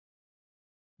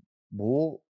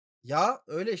Bu Ya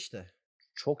öyle işte.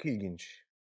 çok ilginç.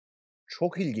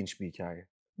 Çok ilginç bir hikaye.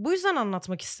 Bu yüzden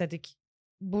anlatmak istedik.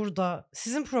 Burada,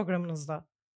 sizin programınızda.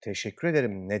 Teşekkür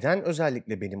ederim. Neden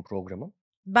özellikle benim programım?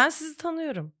 Ben sizi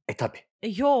tanıyorum. Tabii.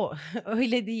 Yo,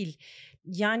 öyle değil.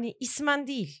 Yani ismen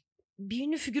değil. Bir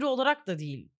ünlü figürü olarak da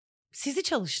değil. Sizi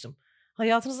çalıştım.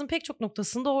 Hayatınızın pek çok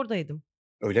noktasında oradaydım.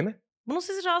 Öyle mi? Bunun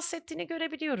sizi rahatsız ettiğini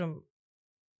görebiliyorum.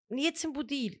 Niyetim bu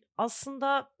değil.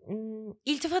 Aslında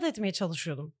iltifat etmeye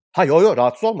çalışıyordum. Yo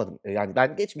rahatsız olmadım. Yani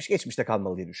ben geçmişte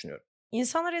kalmalı diye düşünüyorum.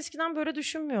 İnsanlar eskiden böyle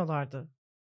düşünmüyorlardı.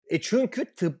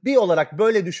 Çünkü tıbbi olarak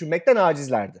böyle düşünmekten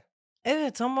acizlerdi.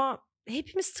 Evet ama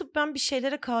hepimiz tıbben bir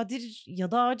şeylere kadir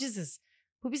ya da aciziz.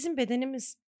 Bu bizim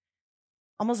bedenimiz.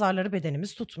 Ama zarları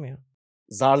bedenimiz tutmuyor.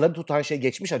 Zarları tutan şey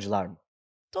geçmiş acılar mı?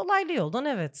 Dolaylı yoldan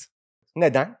evet.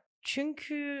 Neden?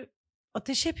 Çünkü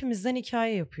ateş hepimizden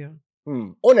hikaye yapıyor.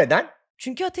 O neden?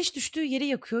 Çünkü ateş düştüğü yeri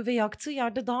yakıyor ve yaktığı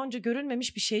yerde daha önce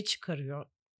görülmemiş bir şey çıkarıyor.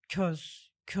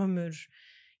 Köz, kömür,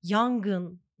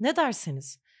 yangın, ne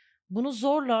derseniz. Bunu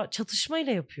zorla,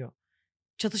 çatışmayla yapıyor.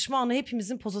 Çatışma anı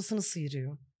hepimizin posasını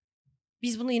sıyırıyor.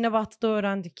 Biz bunu İnebahtı'da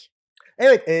öğrendik.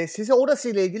 Evet, size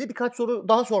orasıyla ilgili birkaç soru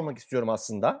daha sormak istiyorum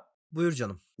aslında. Buyur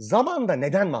canım. Zamanda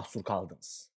neden mahsur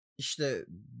kaldınız? İşte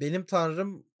benim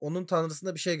tanrım onun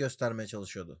tanrısına bir şey göstermeye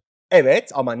çalışıyordu.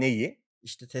 Evet ama neyi?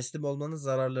 İşte teslim olmanın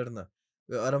zararlarını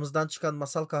ve aramızdan çıkan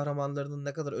masal kahramanlarının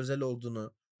ne kadar özel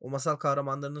olduğunu, o masal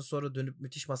kahramanlarının sonra dönüp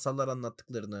müthiş masallar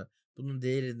anlattıklarını, bunun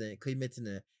değerini,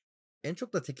 kıymetini, en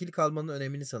çok da tekil kalmanın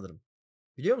önemini sanırım.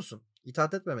 Biliyor musun?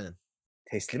 İtaat etmemenin.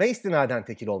 Teslime istinaden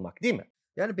tekil olmak değil mi?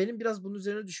 Yani benim biraz bunun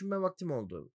üzerine düşünme vaktim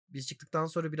oldu. Biz çıktıktan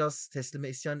sonra biraz teslime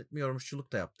isyan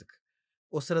etmiyormuşçuluk da yaptık.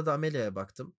 O sırada Amelia'ya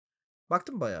baktım.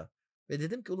 Baktım bayağı. Ve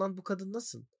dedim ki ulan bu kadın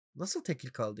nasıl? Nasıl tekil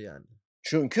kaldı yani?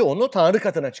 Çünkü onu tanrı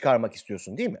katına çıkarmak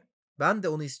istiyorsun değil mi? Ben de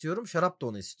onu istiyorum, şarap da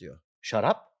onu istiyor.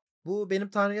 Şarap? Bu benim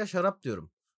tanrıya şarap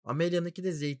diyorum. Amelia'nınki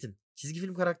de zeytin. Çizgi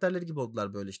film karakterleri gibi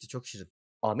oldular böyle işte, çok şirin.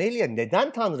 Amelia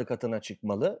neden tanrı katına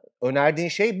çıkmalı? Önerdiğin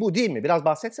şey bu değil mi? Biraz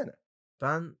bahsetsene.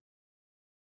 Ben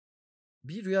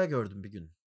bir rüya gördüm bir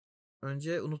gün.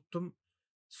 Önce unuttum,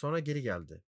 sonra geri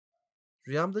geldi.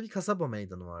 Rüyamda bir kasaba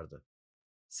meydanı vardı.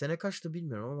 Sene kaçtı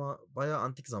bilmiyorum ama bayağı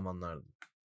antik zamanlardı.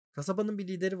 Kasabanın bir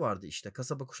lideri vardı işte.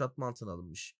 Kasaba kuşatma altına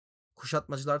alınmış.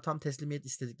 Kuşatmacılar tam teslimiyet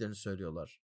istediklerini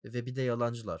söylüyorlar. Ve bir de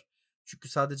yalancılar. Çünkü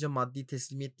sadece maddi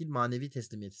teslimiyet değil, manevi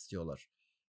teslimiyet istiyorlar.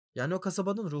 Yani o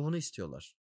kasabanın ruhunu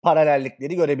istiyorlar.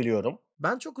 Paralellikleri görebiliyorum.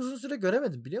 Ben çok uzun süre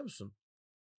göremedim, biliyor musun?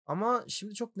 Ama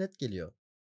şimdi çok net geliyor.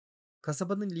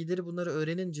 Kasabanın lideri bunları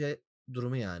öğrenince,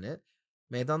 durumu yani,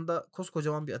 meydanda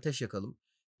koskocaman bir ateş yakalım.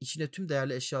 İçine tüm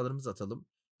değerli eşyalarımızı atalım.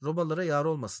 Romalılara yar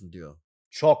olmasın diyor.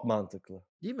 Çok mantıklı.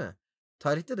 Değil mi?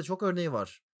 Tarihte de çok örneği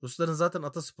var. Rusların zaten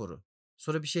atasporu.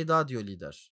 Sonra bir şey daha diyor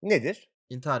lider. Nedir?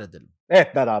 İntihar edelim.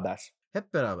 Hep beraber.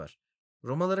 Hep beraber.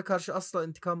 Romalara karşı asla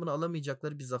intikamını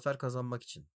alamayacakları bir zafer kazanmak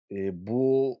için.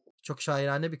 Bu Çok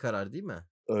şairane bir karar değil mi?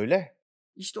 öyle.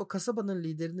 İşte o kasabanın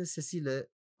liderinin sesiyle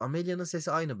Amelia'nın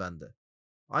sesi aynı bende.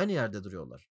 Aynı yerde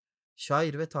duruyorlar.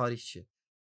 Şair ve tarihçi.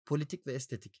 Politik ve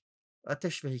estetik.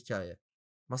 Ateş ve hikaye.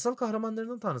 Masal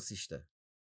kahramanlarının tanrısı işte.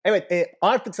 Evet,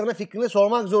 artık sana fikrini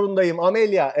sormak zorundayım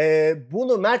Amelia.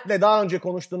 Bunu Mert'le daha önce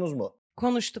konuştunuz mu?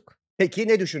 Konuştuk. Peki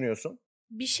ne düşünüyorsun?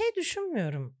 Bir şey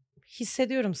düşünmüyorum.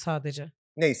 Hissediyorum sadece.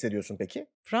 Ne hissediyorsun peki?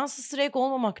 Francis Drake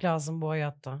olmamak lazım bu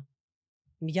hayatta.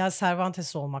 Miguel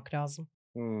Cervantes olmak lazım.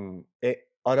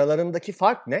 Aralarındaki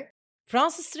fark ne?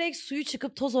 Francis Drake suyu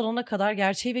çıkıp toz olana kadar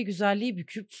gerçeği ve güzelliği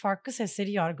büküp farklı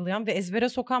sesleri yargılayan ve ezbere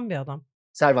sokan bir adam.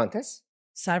 Cervantes?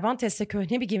 Cervantes ise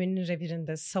köhne bir geminin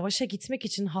revirinde savaşa gitmek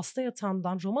için hasta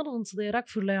yatağından roman alıntılayarak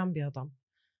fırlayan bir adam.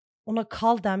 Ona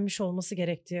kal denmiş olması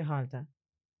gerektiği halde.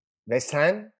 Ve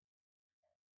sen?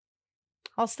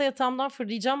 Hasta yatağımdan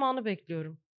fırlayacağım anı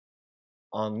bekliyorum.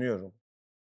 Anlıyorum.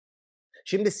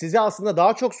 Şimdi size aslında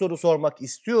daha çok soru sormak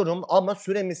istiyorum ama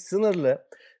süremiz sınırlı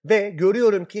ve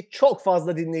görüyorum ki çok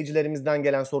fazla dinleyicilerimizden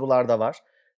gelen sorular da var.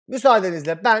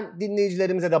 Müsaadenizle ben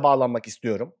dinleyicilerimize de bağlanmak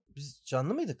istiyorum. Biz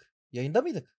canlı mıydık? Yayında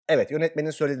mıydık? Evet,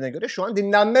 yönetmenin söylediğine göre şu an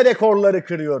dinlenme rekorları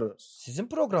kırıyoruz. Sizin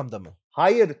programda mı?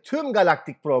 Hayır, tüm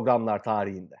galaktik programlar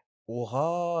tarihinde.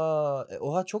 Oha!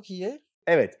 Oha çok iyi.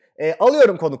 Evet,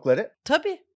 alıyorum konukları.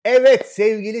 Tabii. Evet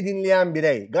sevgili dinleyen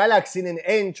birey, Galaksinin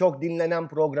en çok dinlenen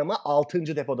programı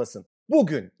 6. Depodasın.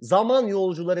 Bugün zaman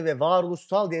yolcuları ve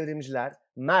varoluşsal devrimciler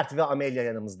Mert ve Amelia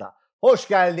yanımızda. Hoş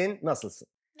geldin, nasılsın?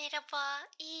 Merhaba,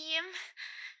 iyiyim.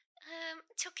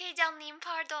 Çok heyecanlıyım,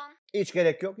 pardon. Hiç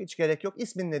gerek yok, hiç gerek yok.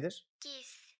 İsmin nedir?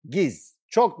 Giz. Giz.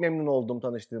 Çok memnun oldum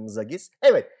tanıştığımıza Giz.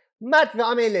 Evet, Mert ve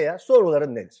Amelia'ya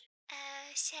soruların nedir?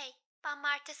 Şey, Ben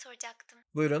Mert'e soracaktım.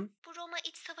 Buyurun. Bu Roma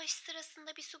İç Savaşı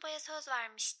sırasında bir subaya söz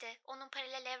vermişti. Onun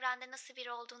paralel evrende nasıl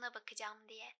biri olduğuna bakacağım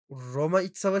diye. Roma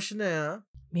İç Savaşı ne ya?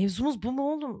 Mevzumuz bu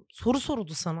mu oğlum? Soru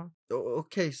soruldu sana.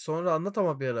 Okey, sonra anlat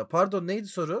ama bir ara. Pardon, neydi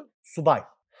soru? Subay.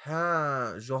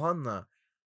 Ha, Johanna.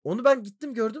 Onu ben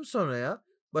gittim gördüm sonra ya.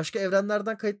 Başka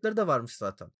evrenlerden kayıtları da varmış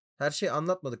zaten. Her şeyi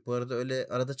anlatmadık bu arada, öyle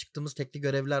arada çıktığımız tekli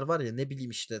görevler var ya, ne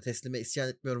bileyim işte teslime isyan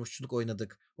etmiyormuşçuluk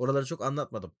oynadık. Oraları çok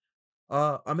anlatmadım.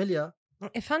 Aa, Amelia,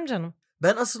 Efendim canım.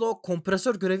 ben asıl o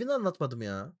kompresör görevini anlatmadım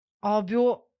ya. Abi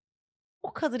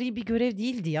o kadar iyi bir görev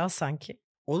değildi ya sanki.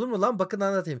 Olur mu lan, bakın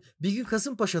anlatayım. Bir gün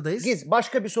Kasımpaşa'dayız. Giz,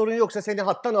 başka bir sorun yoksa seni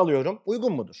hattan alıyorum.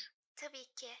 Uygun mudur? Tabii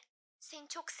ki. Seni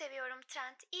çok seviyorum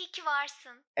Trent. İyi ki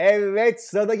varsın. Evet,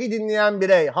 sıradaki dinleyen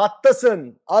birey.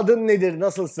 Hattasın. Adın nedir,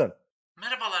 nasılsın?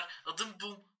 Merhabalar, adım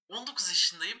Boom. 19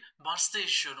 yaşındayım, Mars'ta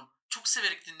yaşıyorum. Çok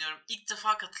severek dinliyorum. İlk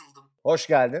defa katıldım. Hoş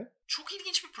geldin. Çok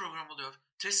ilginç bir program oluyor.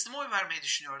 Teslime oy vermeyi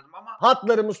düşünüyordum ama...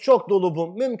 Hatlarımız çok dolu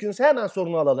bu. Mümkünse hemen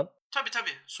sorunu alalım.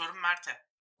 Tabii, sorum Mert'e.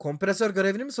 Kompresör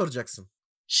görevini mi soracaksın?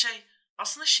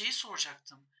 Aslında şeyi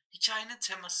soracaktım. Hikayenin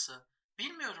teması.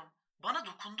 Bilmiyorum, bana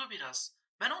dokundu biraz.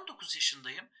 Ben 19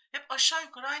 yaşındayım. Hep aşağı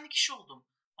yukarı aynı kişi oldum.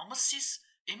 Ama siz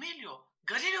Emilio,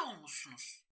 Galileo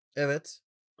olmuşsunuz. Evet.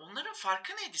 Onların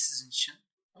farkı neydi sizin için?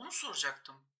 Onu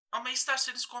soracaktım. Ama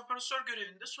isterseniz kompresör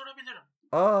görevini de sorabilirim.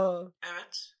 Aa,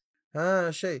 Evet.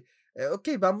 ha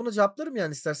okey, ben bunu cevaplarım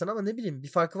yani istersen ama ne bileyim, bir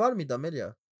farkı var mıydı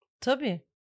Amelia? Tabii.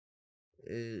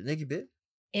 Ne gibi?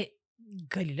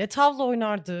 Galile tavla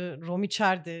oynardı, rom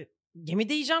içerdi.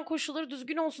 Gemide hijyen koşulları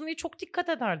düzgün olsun diye çok dikkat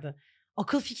ederdi.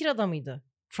 Akıl fikir adamıydı.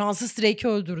 Francis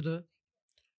Drake'i öldürdü.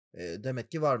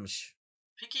 Demek ki varmış.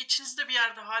 Peki içinizde bir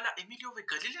yerde hala Emilio ve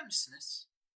Galile misiniz?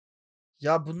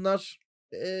 Ya bunlar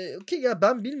okey ya,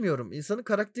 ben bilmiyorum.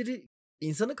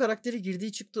 İnsanın karakteri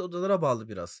girdiği çıktığı odalara bağlı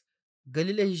biraz.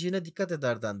 Galile hijyene dikkat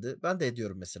eder dendi. Ben de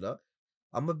ediyorum mesela.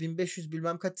 Ama 1500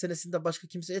 bilmem kaç senesinde başka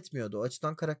kimse etmiyordu. O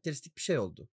açıdan karakteristik bir şey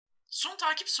oldu. Son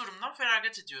takip sorumdan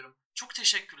feragat ediyorum. Çok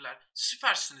teşekkürler.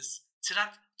 Süpersiniz.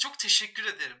 Trent, çok teşekkür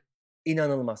ederim.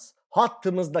 İnanılmaz.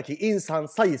 Hattımızdaki insan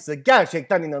sayısı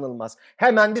gerçekten inanılmaz.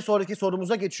 Hemen bir sonraki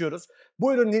sorumuza geçiyoruz.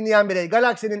 Buyurun dinleyen birey,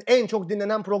 Galaksinin en çok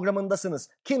dinlenen programındasınız.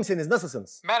 Kimsiniz,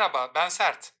 nasılsınız? Merhaba, ben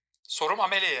Sert. Sorum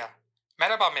Amelia'ya.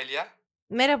 Merhaba Amelia.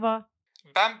 Merhaba.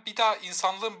 Ben bir daha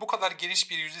insanlığın bu kadar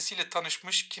geniş bir yüzdesiyle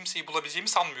tanışmış kimseyi bulabileceğimi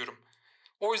sanmıyorum.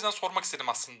 O yüzden sormak istedim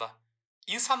aslında.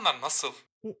 İnsanlar nasıl?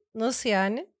 Nasıl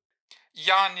yani?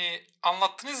 Yani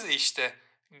anlattınız ya işte.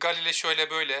 Galile şöyle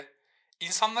böyle.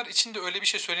 İnsanlar için de öyle bir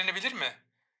şey söylenebilir mi?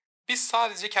 Biz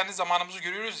sadece kendi zamanımızı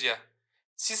görüyoruz ya.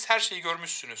 Siz her şeyi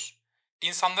görmüşsünüz.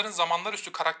 İnsanların zamanlar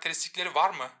üstü karakteristikleri var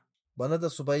mı? Bana da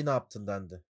subayı ne yaptın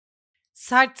dendi.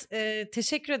 Sert,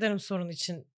 teşekkür ederim sorun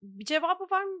için. Bir cevabı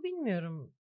var mı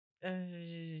bilmiyorum.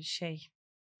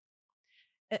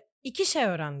 İki şey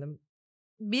öğrendim.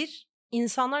 Bir,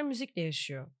 insanlar müzikle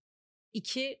yaşıyor.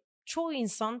 İki, çoğu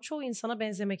insan çoğu insana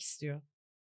benzemek istiyor.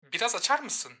 Biraz açar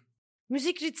mısın?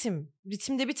 Müzik ritim.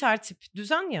 Ritimde bir tertip,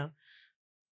 düzen ya.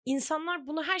 İnsanlar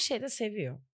bunu her şeyde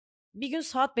seviyor. Bir gün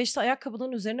saat 5'te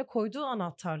ayakkabının üzerine koyduğu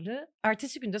anahtarlığı,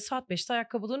 ertesi günde saat 5'te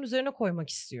ayakkabının üzerine koymak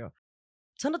istiyor.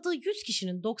 Tanıdığı 100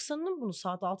 kişinin 90'ının bunu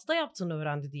saat 6'da yaptığını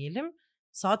öğrendi diyelim.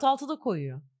 Saat 6'da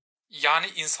koyuyor. Yani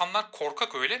insanlar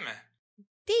korkak öyle mi?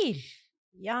 Değil.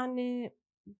 Yani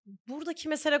buradaki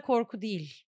mesele korku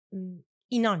değil.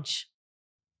 İnanç.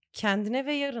 Kendine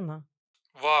ve yarına.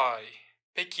 Vay.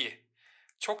 Peki.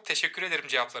 Çok teşekkür ederim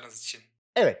cevaplarınız için.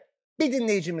 Evet, bir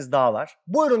dinleyicimiz daha var.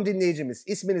 Buyurun dinleyicimiz,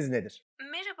 isminiz nedir?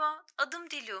 Merhaba, adım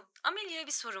Dilu. Amelia'ya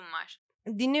bir sorum var.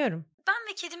 Dinliyorum. Ben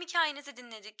ve kedim hikayenizi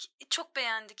dinledik. Çok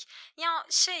beğendik. Ya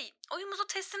oyumuzu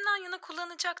teslimden yana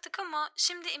kullanacaktık ama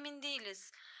şimdi emin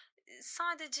değiliz.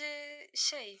 Sadece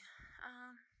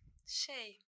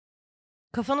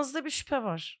Kafanızda bir şüphe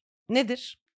var.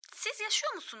 Nedir? siz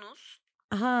yaşıyor musunuz?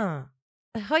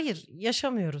 Hayır,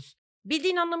 yaşamıyoruz.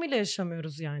 Bildiğin anlamıyla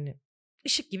yaşamıyoruz yani.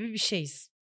 Işık gibi bir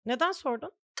şeyiz. Neden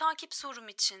sordun? Takip sorum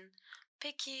için.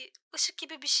 Peki ışık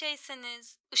gibi bir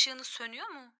şeyseniz ışığınız sönüyor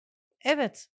mu?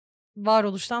 Evet,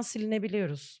 varoluştan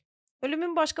silinebiliyoruz.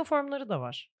 Ölümün başka formları da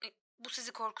var. Bu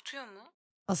sizi korkutuyor mu?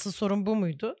 Asıl sorun bu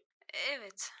muydu?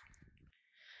 Evet.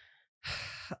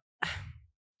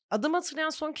 Adım hatırlayan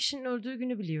son kişinin öldüğü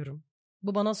günü biliyorum.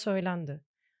 Bu bana söylendi.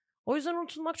 O yüzden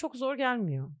unutulmak çok zor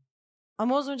gelmiyor.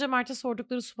 Ama az önce Mert'e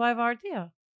sordukları subay vardı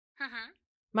ya. Hı hı.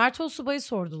 Mert'e o subayı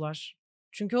sordular.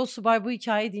 Çünkü o subay bu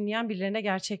hikayeyi dinleyen birilerine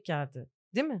gerçek geldi.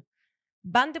 Değil mi?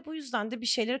 Ben de bu yüzden de bir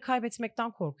şeyleri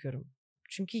kaybetmekten korkuyorum.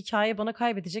 Çünkü hikaye bana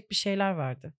kaybedecek bir şeyler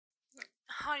verdi.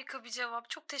 Harika bir cevap.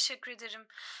 Çok teşekkür ederim.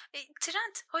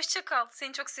 Trent, hoşça kal.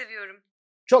 Seni çok seviyorum.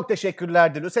 Çok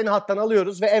teşekkürler Dilu. Seni hattan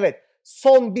alıyoruz ve evet,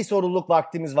 Son bir soruluk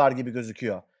vaktimiz var gibi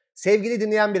gözüküyor. Sevgili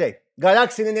dinleyen birey,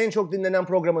 Galaksinin en çok dinlenen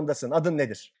programındasın. Adın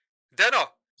nedir? Deno.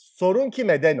 Sorun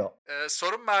kime Deno?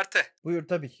 Sorun Mert'e. Buyur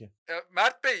tabii ki.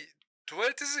 Mert Bey,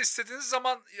 tuvaletinizi istediğiniz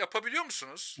zaman yapabiliyor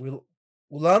musunuz?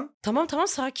 Ulan Tamam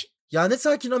sakin. ya ne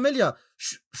sakin Amelia.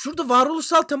 Şurada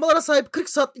varoluşsal temalara sahip 40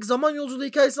 saatlik zaman yolculuğu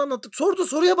hikayesi anlattık. Sorduğu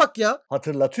soruya bak ya.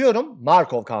 Hatırlatıyorum,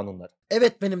 Markov kanunları.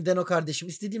 Evet benim Deno kardeşim.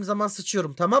 İstediğim zaman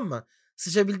sıçıyorum, tamam mı?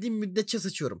 Sıçabildiğim müddetçe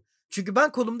sıçıyorum. Çünkü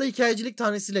ben kolumda hikayecilik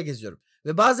tanesiyle geziyorum.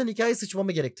 Ve bazen hikaye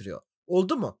sıçmamı gerektiriyor.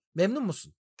 Oldu mu? Memnun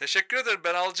musun? Teşekkür ederim.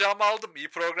 Ben alacağımı aldım. İyi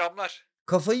programlar.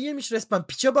 Kafayı yemiş resmen.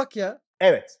 Piçe bak ya.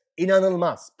 Evet,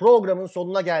 inanılmaz. Programın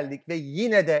sonuna geldik ve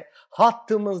yine de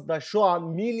hattımızda şu an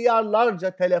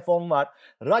milyarlarca telefon var.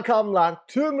 Rakamlar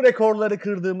tüm rekorları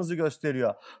kırdığımızı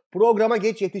gösteriyor. Programa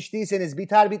geç yetiştiyseniz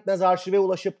biter bitmez arşive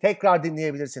ulaşıp tekrar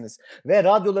dinleyebilirsiniz. Ve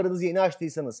radyolarınızı yeni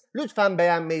açtıysanız lütfen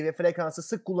beğenmeyi ve frekansı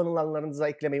sık kullanılanlarınıza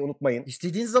eklemeyi unutmayın.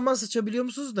 İstediğiniz zaman sıçabiliyor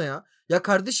musunuz da ya? Ya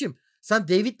kardeşim sen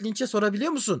David Lynch'e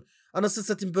sorabiliyor musun? Anasını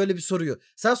satayım böyle bir soruyu.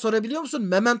 Sen sorabiliyor musun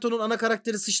Memento'nun ana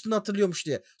karakteri sıçtığını hatırlıyormuş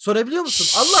diye? Sorabiliyor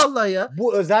musun? Allah Allah ya.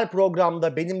 Bu özel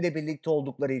programda benimle birlikte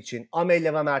oldukları için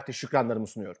Amelia ve Mert'e şükranlarımı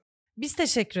sunuyorum. Biz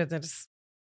teşekkür ederiz.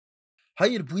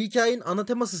 Hayır bu hikayenin ana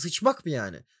teması sıçmak mı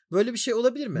yani? Böyle bir şey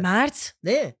olabilir mi? Mert,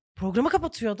 Ne? programı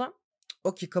kapatıyor adam.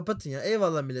 Okey kapatın ya.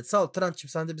 Eyvallah millet. Sağ ol Trant'cığım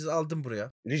sen de bizi aldın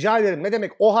buraya. Rica ederim, ne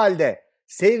demek. O halde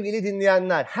sevgili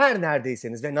dinleyenler, her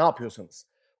neredeyseniz ve ne yapıyorsanız,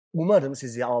 umarım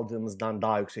sizi aldığımızdan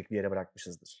daha yüksek bir yere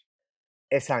bırakmışızdır.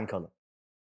 Esen kalın.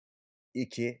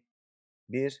 2,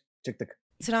 1, çıktık.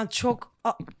 Trent çok...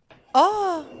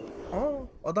 Aa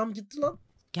adam gitti lan.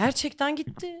 Gerçekten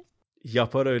gitti.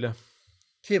 Yapar öyle.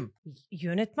 Kim?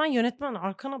 Yönetmen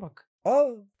arkana bak.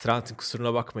 Trent'in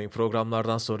kusuruna bakmayın,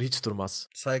 programlardan sonra hiç durmaz.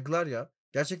 Saygılar ya.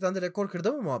 Gerçekten de rekor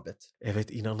kırdı mı muhabbet?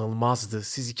 Evet, inanılmazdı.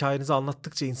 Siz hikayenizi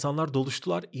anlattıkça insanlar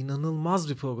doluştular. İnanılmaz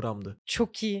bir programdı.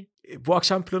 Çok iyi. Bu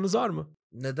akşam planınız var mı?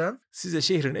 Neden? Size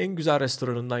şehrin en güzel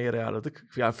restoranından yer ayarladık.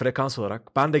 Yani frekans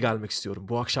olarak. Ben de gelmek istiyorum.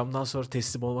 Bu akşamdan sonra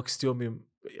teslim olmak istiyor muyum?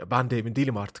 Ben de emin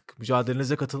değilim artık.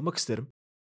 Mücadelenize katılmak isterim.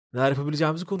 Neler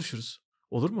yapabileceğimizi konuşuruz.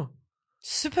 Olur mu?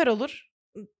 Süper olur.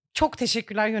 Çok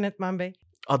teşekkürler yönetmen bey.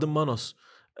 Adım Manos.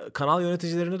 Kanal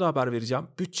yöneticilerine de haber vereceğim.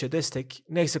 Bütçe, destek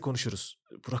neyse konuşuruz.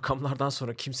 Bu rakamlardan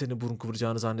sonra kimsenin burun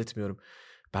kıvıracağını zannetmiyorum.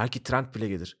 Belki Trent bile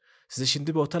gelir. Size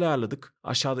şimdi bir otel ayarladık.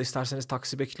 Aşağıda isterseniz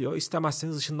taksi bekliyor.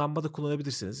 İstemezseniz ışınlanma da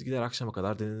kullanabilirsiniz. Gider akşama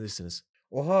kadar dinlenirsiniz.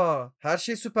 Oha her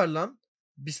şey süper lan.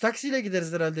 Biz taksiyle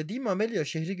gideriz herhalde değil mi Amelia?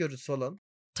 Şehri görürüz falan.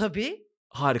 Tabii.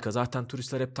 Harika, zaten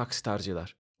turistler hep taksi tercih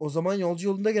eder. O zaman yolcu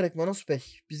yolunda gerek Manos Bey.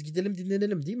 Biz gidelim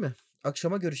dinlenelim değil mi?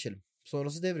 Akşama görüşelim.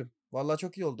 Sonrası devrim. Vallahi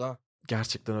çok iyi oldu ha.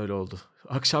 Gerçekten öyle oldu.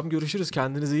 Akşam görüşürüz,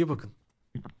 kendinize iyi bakın.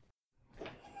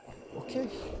 Okey.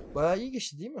 Bayağı iyi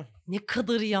geçti değil mi? Ne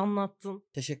kadar iyi anlattın.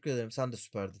 Teşekkür ederim sen de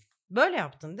süperdin. Böyle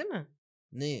yaptın değil mi?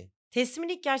 Neyi? Teslimin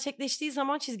ilk gerçekleştiği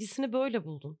zaman çizgisini böyle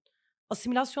buldun.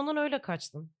 Asimilasyondan öyle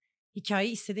kaçtın.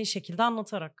 Hikayeyi istediğin şekilde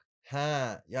anlatarak.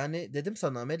 Ha, yani dedim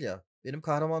sana Amelia. Benim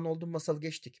kahraman olduğum masalı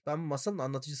geçtik. Ben bu masalın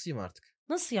anlatıcısıyım artık.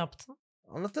 Nasıl yaptın?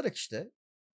 Anlatarak işte.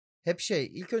 Hep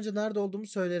ilk önce nerede olduğumu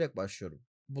söyleyerek başlıyorum.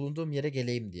 Bulunduğum yere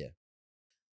geleyim diye.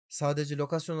 Sadece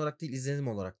lokasyon olarak değil izlenim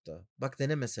olarak da. Bak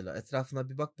dene mesela. Etrafına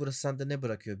bir bak burası sende ne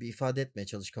bırakıyor. Bir ifade etmeye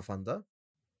çalış kafanda.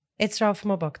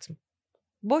 Etrafıma baktım.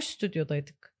 Boş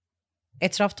stüdyodaydık.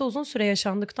 Etrafta uzun süre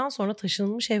yaşandıktan sonra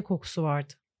taşınılmış ev kokusu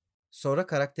vardı. Sonra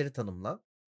karakteri tanımla.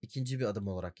 İkinci bir adım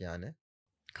olarak yani.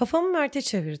 Kafamı Mert'e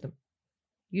çevirdim.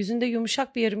 Yüzünde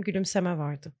yumuşak bir yarım gülümseme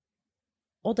vardı.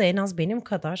 O da en az benim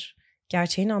kadar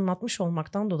gerçeğini anlatmış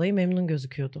olmaktan dolayı memnun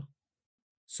gözüküyordu.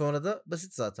 Sonra da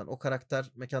basit zaten. O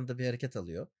karakter mekanda bir hareket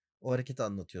alıyor. O hareketi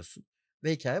anlatıyorsun.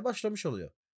 Ve hikaye başlamış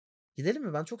oluyor. Gidelim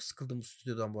mi? Ben çok sıkıldım bu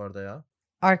stüdyodan bu arada ya.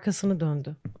 Arkasını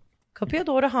döndü. Kapıya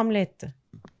doğru hamle etti.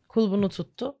 Kulbunu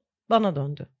tuttu. Bana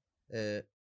döndü.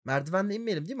 Merdivenle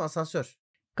inmeyelim değil mi? Asansör.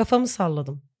 Kafamı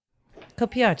salladım.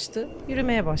 Kapıyı açtı.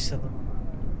 Yürümeye başladı.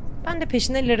 Ben de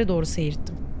peşine ileri doğru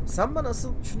seyirttim. Sen bana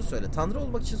asıl şunu söyle. Tanrı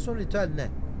olmak için son ritüel ne?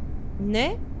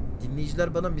 Ne?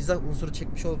 Dinleyiciler bana mizah unsuru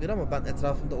çekmiş olabilir ama ben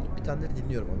etrafımda olup bitenleri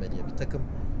dinliyorum Amelia.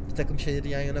 Bir takım şeyleri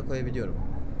yan yana koyabiliyorum.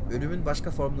 Ölümün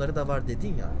başka formları da var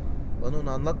dedin ya. Bana onu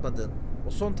anlatmadın.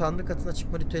 O son tanrı katına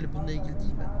çıkma ritüeli bununla ilgili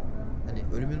değil mi? Hani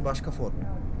ölümün başka formu.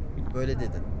 Böyle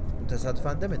dedin. Bu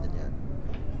tesadüfen demedin yani.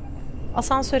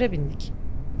 Asansöre bindik.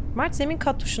 Mert zemin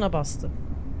kat tuşuna bastı.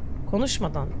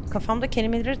 Konuşmadan kafamda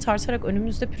kelimeleri tartarak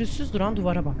önümüzde pürüzsüz duran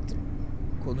duvara baktım.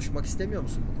 Konuşmak istemiyor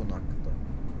musun bu konu hakkında?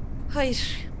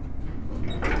 Hayır.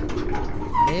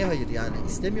 Neye hayır yani?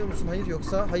 İstemiyor musun hayır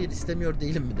yoksa hayır istemiyor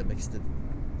değilim mi demek istedin?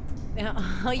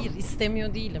 Hayır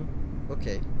istemiyor değilim.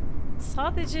 Okey.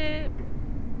 Sadece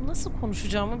nasıl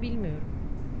konuşacağımı bilmiyorum.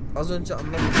 Az önce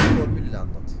anlattığım formülüyle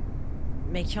anlat.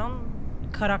 Mekan,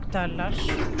 karakterler,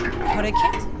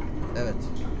 hareket. Evet.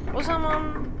 O zaman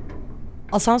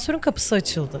asansörün kapısı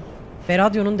açıldı ve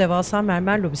radyonun devasa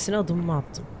mermer lobisine adımımı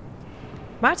attım.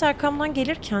 Mert arkamdan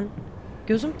gelirken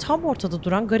gözüm tam ortada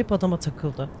duran garip adama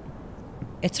takıldı.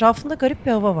 Etrafında garip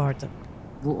bir hava vardı.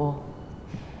 Bu o.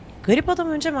 Garip adam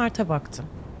önce Mert'e baktı.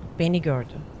 Beni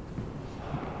gördü.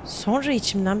 Sonra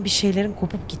içimden bir şeylerin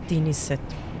kopup gittiğini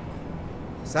hissettim.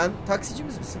 Sen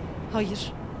taksicimiz misin?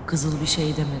 Hayır. Kızıl bir şey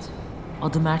demedi.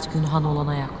 Adı Mert Günhan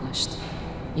olana yaklaştı.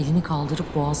 Elini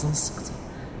kaldırıp boğazını sıktı.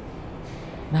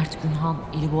 Mert Günhan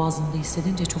eli boğazında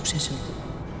hissedince çok şaşırdı.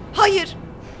 Hayır.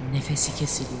 Nefesi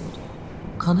kesiliyordu.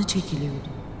 Kanı çekiliyordu.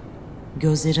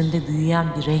 Gözlerinde büyüyen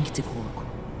bir renkti korku.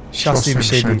 Şahsi bir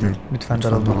şey değil. Lütfen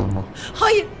daralma.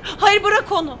 Hayır. Hayır,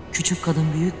 bırak onu. Küçük kadın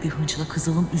büyük bir hınçla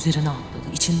Kızıl'ın üzerine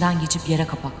atladı. İçinden geçip yere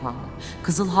kapaklandı.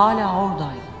 Kızıl hala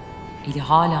oradaydı. Eli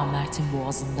hala Mert'in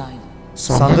boğazındaydı.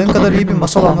 Sandığın kadar iyi bir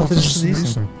masal anlatıcısı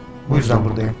değilsin. Bu yüzden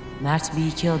buradayım. Mert bir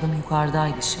iki adım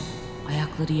yukarıdaydı şimdi.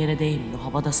 Ayakları yere değmiyor,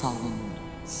 havada sallanıyordu.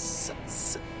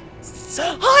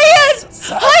 Hayır.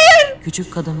 Hayır.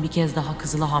 Küçük kadın bir kez daha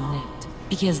Kızıl'a hamle etti.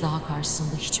 Bir kez daha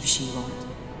karşısında hiçbir şey vardı.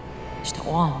 İşte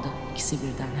o anda ikisi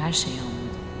birden her şeyi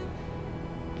anladı.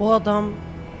 Bu adam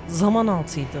zaman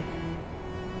altıydı.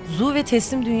 Zu ve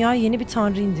teslim dünya yeni bir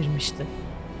tanrı indirmişti.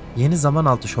 Yeni zaman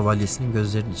altı şövalyesinin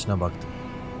gözlerinin içine baktım.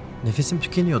 Nefesim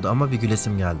tükeniyordu ama bir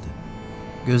gülesim geldi.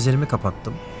 Gözlerimi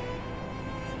kapattım.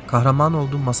 Kahraman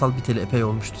olduğum masal biteli epey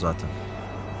olmuştu zaten.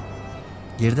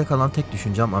 Geride kalan tek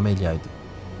düşüncem Amelia'ydı.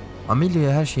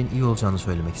 Amelia'ya her şeyin iyi olacağını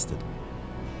söylemek istedim.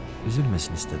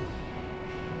 Üzülmesin istedim.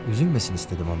 Üzülmesin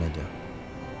istedim Amelia.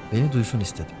 Beni duysun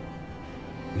istedim.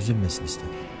 Üzülmesin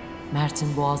istedim.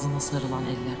 Mert'in boğazına sarılan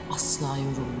eller asla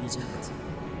yorulmayacaktı.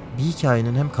 Bir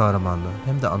hikayenin hem kahramanı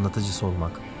hem de anlatıcısı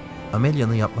olmak.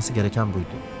 Amelia'nın yapması gereken buydu.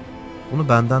 Bunu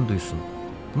benden duysun.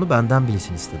 Bunu benden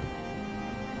bilsin istedim.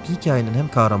 Bir hikayenin hem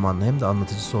kahramanı hem de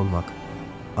anlatıcısı olmak.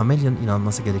 Amelia'nın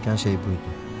inanması gereken şey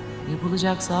buydu.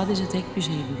 Yapılacak sadece tek bir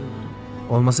şey duruyordu.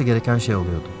 Olması gereken şey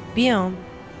oluyordu. Bir an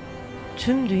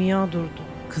tüm dünya durdu.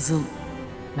 Kızıl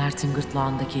Mert'in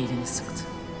gırtlağındaki elini sıktı.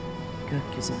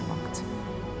 Gökyüzüne baktı.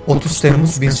 30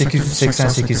 Temmuz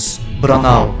 1888.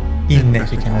 Branau. İl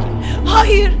Nehri kenarı.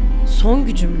 Hayır. Son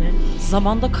gücümle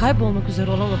zamanda kaybolmak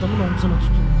üzere olan adamın omzuna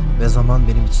tuttum. Ve zaman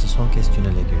benim için son kez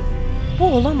tünele girdi. Bu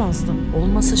olamazdı.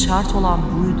 Olması şart olan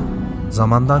buydu.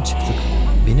 Zamandan çıktık.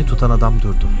 Beni tutan adam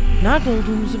durdu. Nerede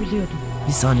olduğumuzu biliyordum.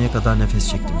 Bir saniye kadar nefes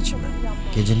çektim içime.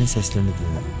 Gecenin seslerini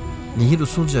dinledim. Nehir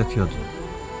usulca akıyordu.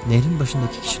 Nehrin başında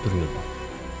 2 kişi duruyordu.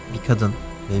 Bir kadın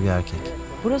ve bir erkek.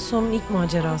 Burası onun ilk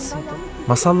macerasıydı.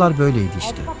 Masallar böyleydi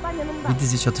işte. Bir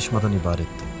dizi çatışmadan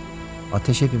ibaretti.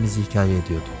 Ateş hepimizi hikaye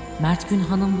ediyordu. Mert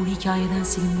Günhan'ın bu hikayeden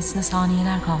silinmesine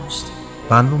saniyeler kalmıştı.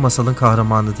 Ben bu masalın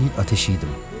kahramanı değil ateşiydim.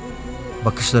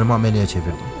 Bakışlarımı Amelia'ya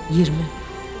çevirdim. 20.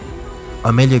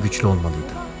 Amelia güçlü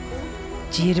olmalıydı.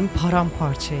 Ciğerim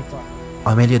paramparçaydı.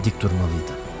 Amelia dik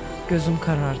durmalıydı. Gözüm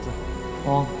karardı.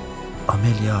 10.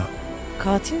 Amelia...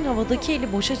 Katilin havadaki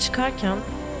eli boşa çıkarken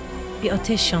bir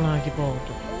ateş yanar gibi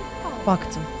oldu.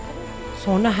 Baktım.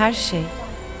 Sonra her şey 3.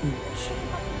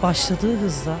 başladığı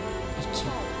hızla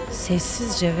 2.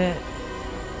 sessizce ve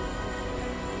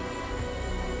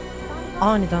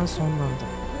aniden sonlandı.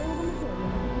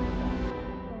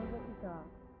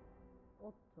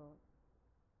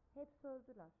 Hep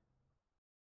öldüler.